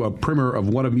review, a primer of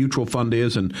what a mutual fund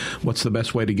is and what's the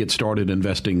best way to get started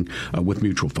investing with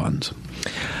mutual funds.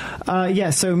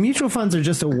 So mutual funds are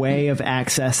just a way of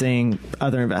accessing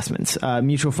other investments.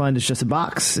 Mutual fund is just a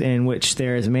box in which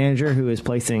there is a manager who is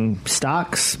placing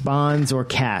stocks, bonds, or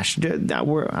cash.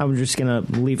 I'm just going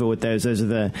to leave it with those. Those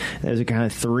are kind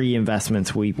of three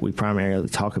investments we primarily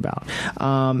talk about.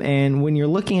 And when you're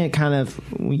looking at kind of,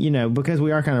 because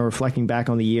we are kind of reflecting back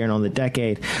on the year and on the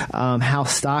decade, how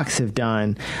stocks have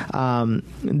done,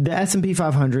 the S&P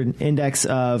 500 index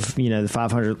of, the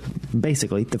 500,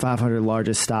 basically the 500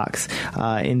 largest stocks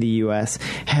in the U.S.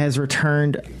 has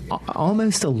returned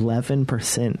almost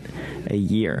 11% a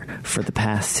year for the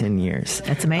past 10 years.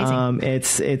 That's amazing. It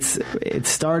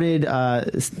started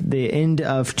the end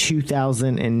of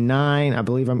 2009. I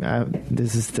believe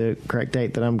this is the correct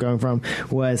date that I'm going from,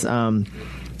 was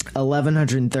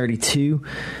 1,132.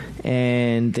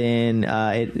 And then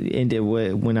it ended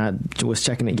when I was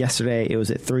checking it yesterday, it was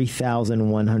at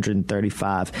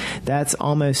 3,135. That's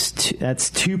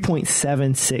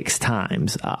 2.76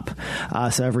 times up.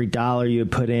 So every dollar you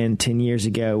would put in 10 years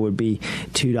ago would be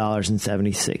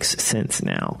 $2.76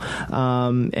 now.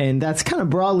 And that's kind of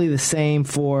broadly the same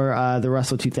for the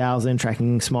Russell 2000,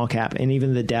 tracking small cap, and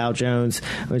even the Dow Jones,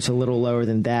 which is a little lower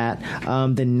than that.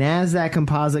 The NASDAQ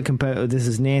composite, this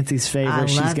is Nancy's favorite.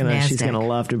 She's gonna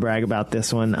love to brag about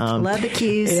this one. Love the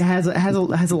Qs. It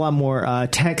has a lot more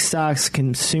tech stocks,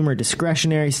 consumer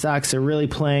discretionary stocks. They're really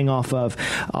playing off of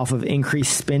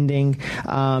increased spending.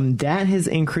 That has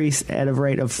increased at a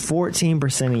rate of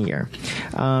 14% a year.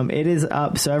 It is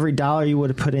up. So every dollar you would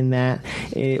have put in that,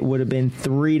 it would have been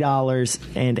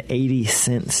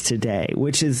 $3.80 today,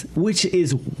 which is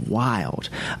wild.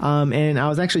 And I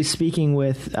was actually speaking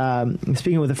with a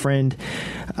friend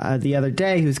the other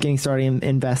day who's getting started in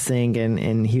investing,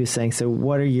 and he was saying, so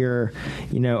what are your,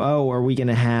 are we going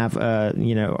to have,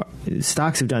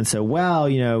 stocks have done so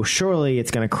well, surely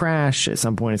it's going to crash at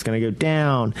some point, it's going to go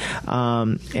down.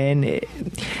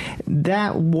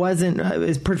 That wasn't,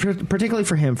 particularly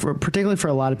for him, particularly for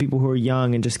a lot of people who are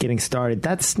young and just getting started,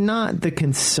 that's not the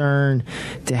concern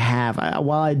to have.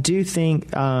 While I do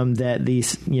think that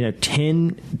these,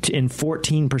 10 and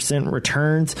 14%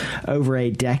 returns over a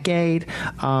decade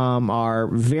are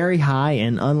very high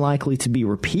and unlikely to be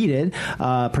repeated,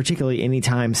 particularly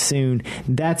anytime soon.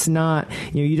 That's not,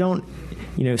 you don't,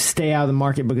 stay out of the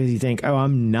market because you think, oh,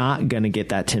 I'm not going to get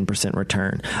that 10%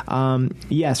 return.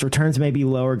 Yes, returns may be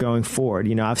lower going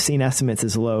forward. I've seen estimates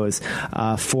as low as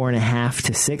 4.5%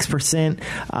 to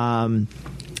 6%.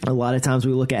 A lot of times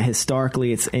we look at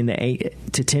historically, it's in the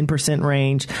 8 to 10%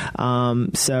 range.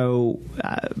 So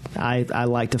I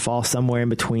like to fall somewhere in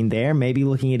between there, maybe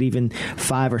looking at even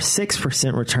 5 or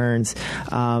 6% returns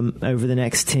over the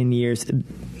next 10 years.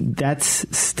 That's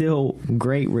still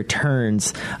great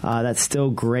returns. That's still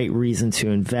great reason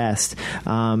to invest.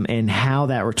 And how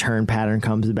that return pattern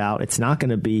comes about, it's not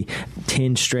going to be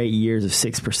 10 straight years of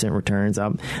 6% returns.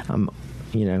 I'm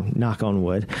knock on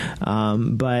wood.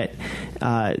 But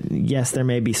yes, there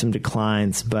may be some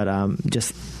declines, but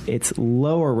just it's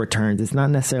lower returns. It's not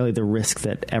necessarily the risk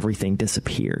that everything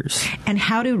disappears. And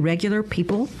how do regular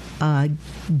people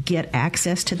get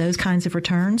access to those kinds of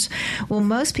returns? Well,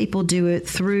 most people do it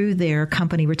through their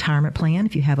company retirement plan.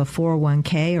 If you have a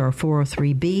 401k or a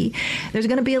 403b, there's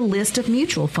going to be a list of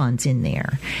mutual funds in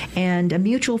there. And a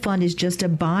mutual fund is just a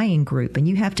buying group. And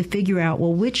you have to figure out,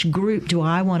 well, which group do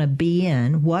I want to be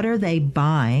in? What are they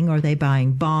buying? Are they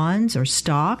buying bonds or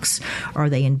stocks? Are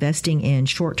they investing in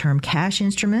short-term cash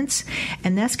instruments?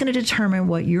 And that's going to determine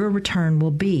what your return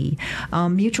will be.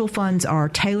 Mutual funds are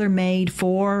tailor-made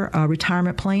for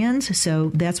retirement plans,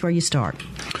 so that's where you start.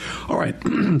 All right.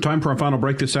 Time for our final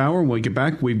break this hour. When we get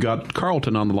back, we've got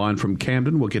Carlton on the line from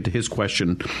Camden. We'll get to his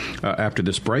question after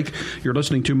this break. You're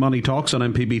listening to Money Talks on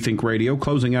MPB Think Radio,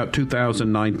 closing out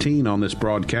 2019 on this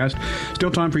broadcast. Still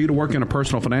time for you to work in a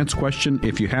personal finance question.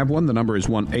 If you have one, the number is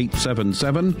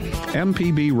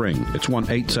 1-877-MPB-RING. It's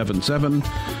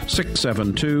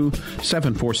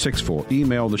 1-877-672-7464.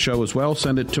 Email the show as well.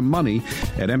 Send it to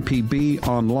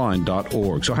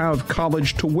money@mpbonline.org. So how have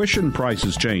college tuition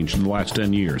prices changed in the last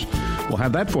 10 years? We'll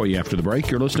have that for you after the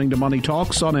break. You're listening to Money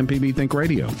Talks on MPB Think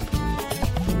Radio.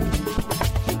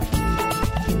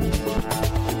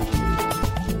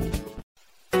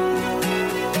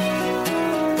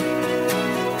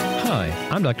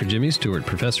 I'm Dr. Jimmy Stewart,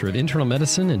 professor of internal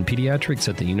medicine and pediatrics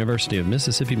at the University of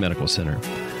Mississippi Medical Center.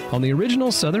 On the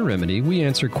original Southern Remedy, we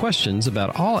answer questions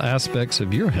about all aspects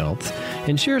of your health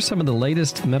and share some of the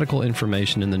latest medical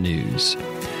information in the news.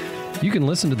 You can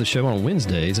listen to the show on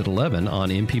Wednesdays at 11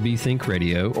 on MPB Think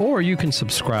Radio, or you can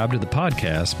subscribe to the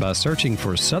podcast by searching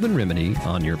for Southern Remedy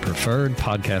on your preferred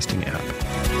podcasting app.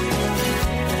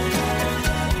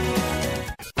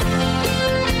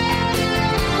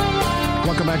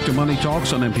 Welcome back to Money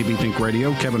Talks on MPB Think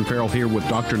Radio. Kevin Farrell here with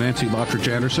Dr. Nancy Lottridge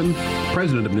Anderson,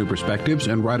 president of New Perspectives,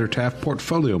 and Ryder Taft,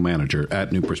 portfolio manager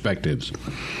at New Perspectives.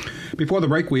 Before the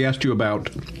break, we asked you about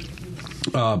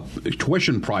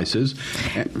tuition prices.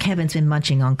 Kevin's been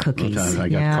munching on cookies. I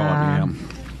got caught,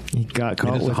 He got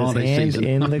caught with his hand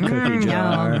in the cookie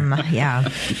jar. Yeah.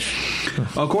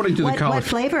 According to the college... What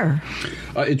flavor?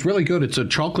 It's really good. It's a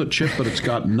chocolate chip, but it's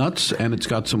got nuts, and it's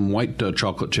got some white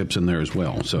chocolate chips in there as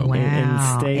well. So, wow,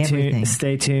 and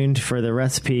stay tuned for the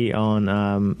recipe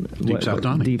on Deep South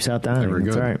Dining. Deep South Dining. Very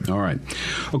good. That's right. All right.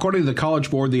 According to the College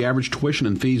Board, the average tuition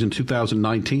and fees in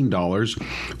 2019 dollars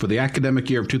for the academic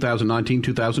year of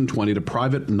 2019-2020 to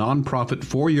private nonprofit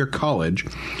four-year college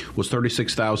was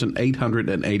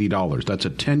 $36,880. That's a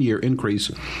 10-year increase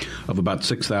of about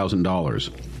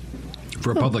 $6,000.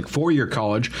 For a public four-year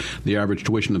college, the average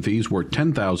tuition and fees were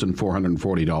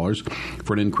 $10,440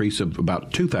 for an increase of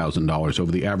about $2,000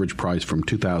 over the average price from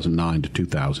 2009 to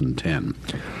 2010.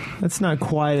 That's not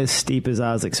quite as steep as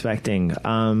I was expecting.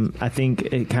 I think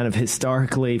it kind of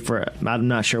historically, I'm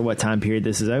not sure what time period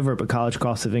this is over, but college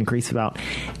costs have increased about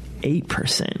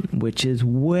 8%, which is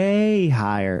way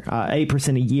higher.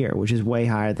 8% a year, which is way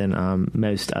higher than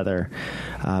most other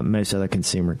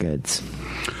consumer goods.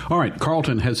 All right,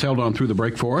 Carlton has held on through the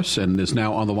break for us and is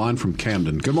now on the line from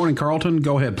Camden. Good morning, Carlton.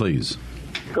 Go ahead, please.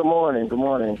 Good morning. Good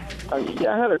morning. I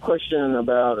had a question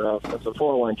about it's a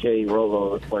 401k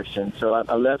rollover question. So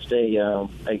I left a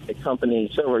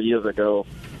company several years ago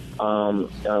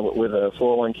with a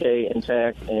 401k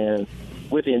intact and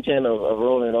with the intent of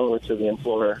rolling it over to the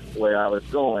employer where I was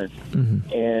going.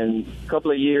 Mm-hmm. And a couple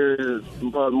of years,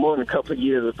 more than a couple of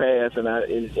years have passed, and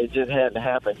it just hadn't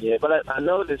happened yet. But I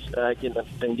noticed I've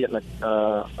been getting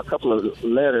a couple of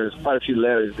letters, quite a few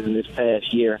letters in this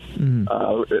past year, mm-hmm.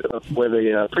 Where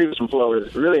the previous employer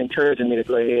was really encouraging me to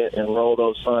go ahead and roll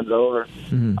those funds over.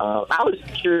 Mm-hmm. I was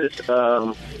curious,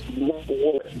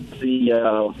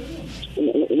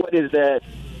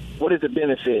 what is the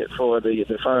benefit for the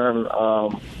firm,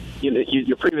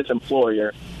 your previous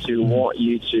employer, to want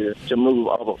you to move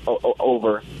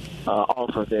over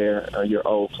off of your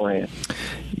old plan?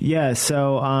 Yeah,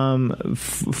 so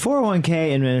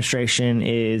 401k administration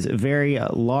is very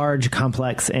large,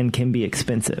 complex, and can be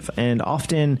expensive. And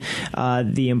often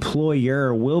the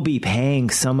employer will be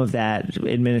paying some of that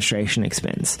administration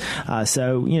expense.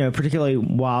 So, particularly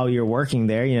while you're working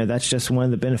there, that's just one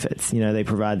of the benefits. They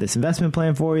provide this investment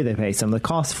plan for you. They pay some of the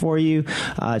costs for you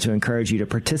to encourage you to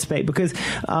participate, because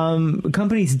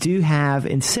companies do have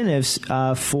incentives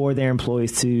for their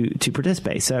employees to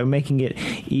participate. So making it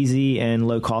easy and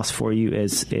low cost for you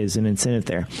is an incentive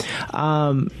there.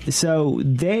 So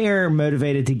they're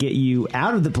motivated to get you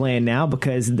out of the plan now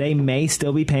because they may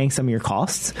still be paying some of your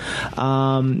costs.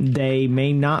 They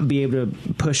may not be able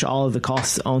to push all of the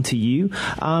costs onto you.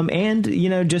 And,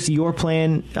 just your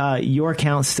plan, your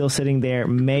account still sitting there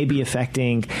may be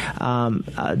affecting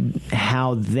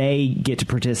how they get to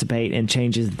participate and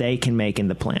changes they can make in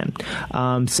the plan.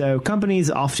 So companies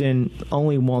often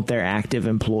only want their active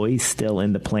employees still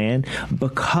in the plan,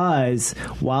 because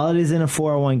while it is in a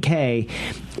 401k,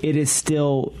 it is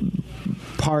still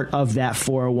part of that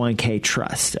 401k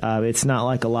trust. It's not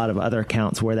like a lot of other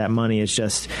accounts where that money is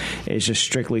just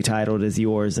strictly titled as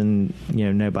yours, and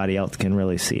nobody else can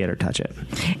really see it or touch it.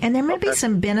 And there may be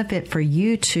some benefit for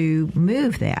you to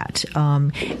move that.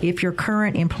 If your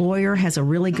current employer has a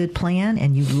really good plan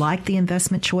and you like the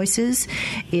investment choices,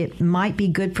 it might be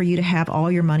good for you to have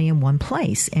all your money in one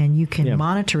place and you can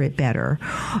monitor it better.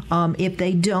 If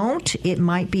they don't, it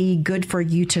might be good for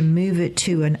you to move it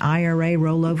to an IRA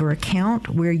rollover account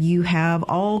where you have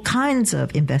all kinds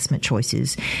of investment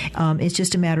choices. It's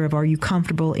just a matter of, are you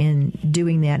comfortable in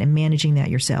doing that and managing that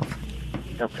yourself?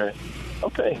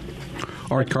 Okay.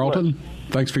 All right, Carlton.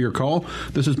 Thanks for your call.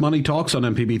 This is Money Talks on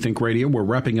MPB Think Radio. We're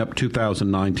wrapping up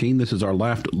 2019. This is our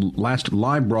last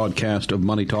live broadcast of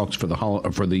Money Talks for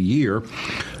the year.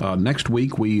 Next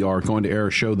week, we are going to air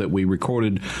a show that we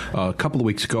recorded a couple of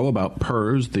weeks ago about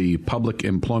PERS, the Public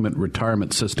Employment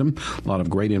Retirement System. A lot of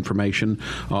great information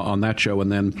on that show, and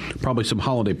then probably some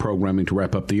holiday programming to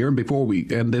wrap up the year. And before we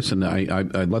end this, and I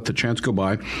let the chance go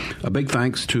by, a big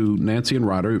thanks to Nancy and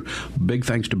Ryder. Big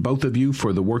thanks to both of you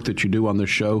for the work that you do on this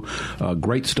show.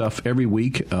 Great stuff every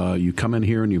week. You come in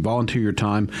here and you volunteer your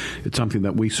time. It's something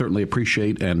that we certainly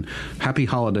appreciate. And happy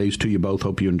holidays to you both.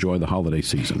 Hope you enjoy the holiday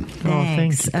season.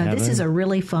 Thanks. This is a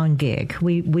really fun gig.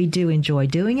 We do enjoy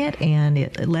doing it, and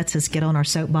it lets us get on our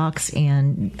soapbox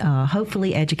and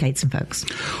hopefully educate some folks.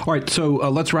 All right, so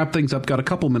let's wrap things up. Got a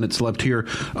couple minutes left here.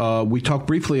 We talked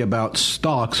briefly about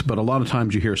stocks, but a lot of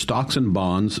times you hear stocks and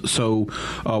bonds. So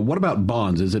what about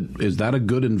bonds? Is that a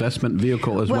good investment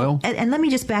vehicle as well? And let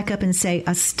me just back up and say,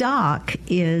 a stock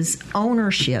is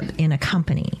ownership in a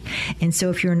company. And so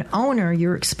if you're an owner,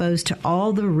 you're exposed to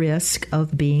all the risk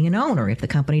of being an owner. If the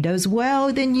company does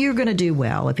well, then you're going to do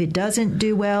well. If it doesn't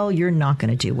do well, you're not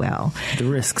going to do well. The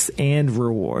risks and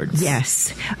rewards.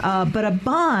 Yes. But a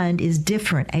bond is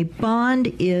different. A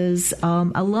bond is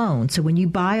a loan. So when you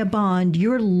buy a bond,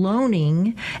 you're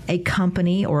loaning a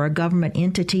company or a government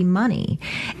entity money.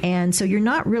 And so you're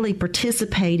not really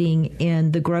participating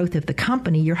in the growth of the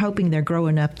company. You're hoping they're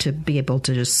growing up to be able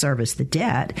to just service the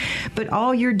debt. But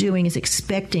all you're doing is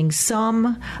expecting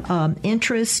some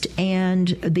interest and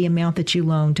the amount that you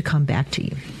loan to come back to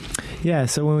you. Yeah,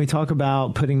 so when we talk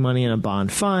about putting money in a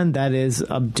bond fund, that is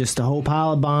just a whole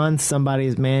pile of bonds. Somebody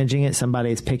is managing it.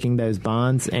 Somebody is picking those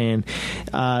bonds, and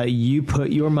you put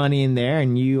your money in there,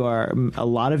 and a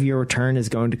lot of your return is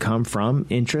going to come from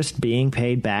interest being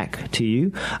paid back to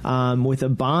you. With a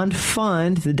bond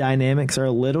fund, the dynamics are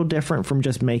a little different from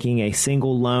just making a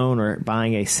single loan or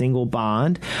buying a single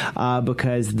bond,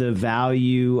 because the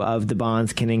value of the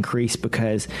bonds can increase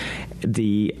because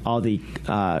all the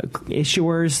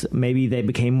issuers, maybe they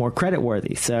became more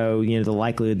creditworthy. So, the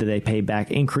likelihood that they pay back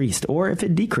increased, or if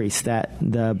it decreased, that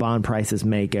the bond prices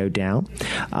may go down.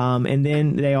 And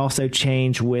then they also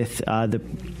change with the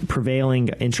prevailing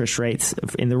interest rates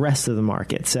in the rest of the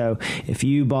market. So if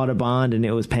you bought a bond and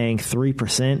it was paying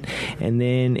 3% and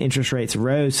then interest rates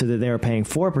rose so that they were paying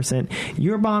 4%,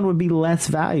 your bond would be less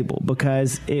valuable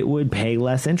because it would pay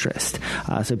less interest.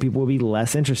 So people would be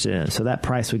less interested in it. So that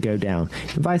price would go down,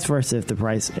 and vice versa if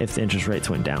the interest rates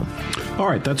went down. All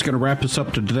right, that's going to wrap us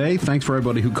up to today. Thanks for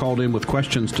everybody who called in with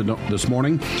questions this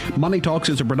morning. Money Talks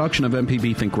is a production of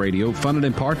MPB Think Radio, funded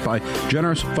in part by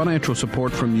generous financial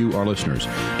support from you, our listeners.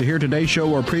 To hear today's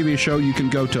show or previous show, you can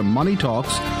go to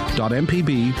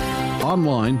moneytalks.mpb.com.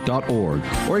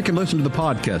 moneytalksonline.org. Or you can listen to the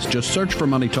podcast. Just search for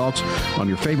Money Talks on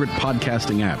your favorite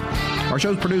podcasting app. Our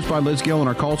show is produced by Liz Gill, and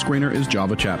our call screener is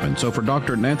Java Chapman. So for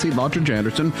Dr. Nancy Lottridge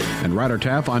Anderson and Ryder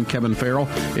Taff, I'm Kevin Farrell,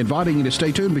 inviting you to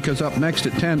stay tuned because up next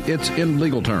at 10, it's In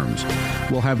Legal Terms.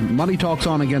 We'll have Money Talks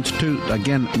on again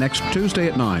next Tuesday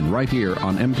at 9, right here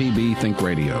on MPB Think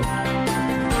Radio.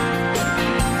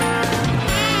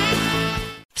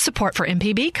 Support for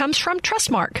MPB comes from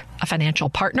Trustmark, a financial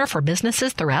partner for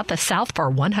businesses throughout the South for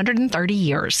 130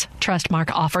 years.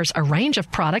 Trustmark offers a range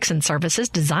of products and services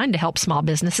designed to help small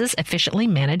businesses efficiently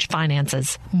manage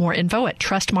finances. More info at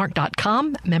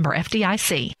trustmark.com, member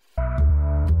FDIC.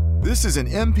 This is an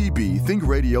MPB Think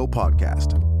Radio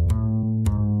podcast.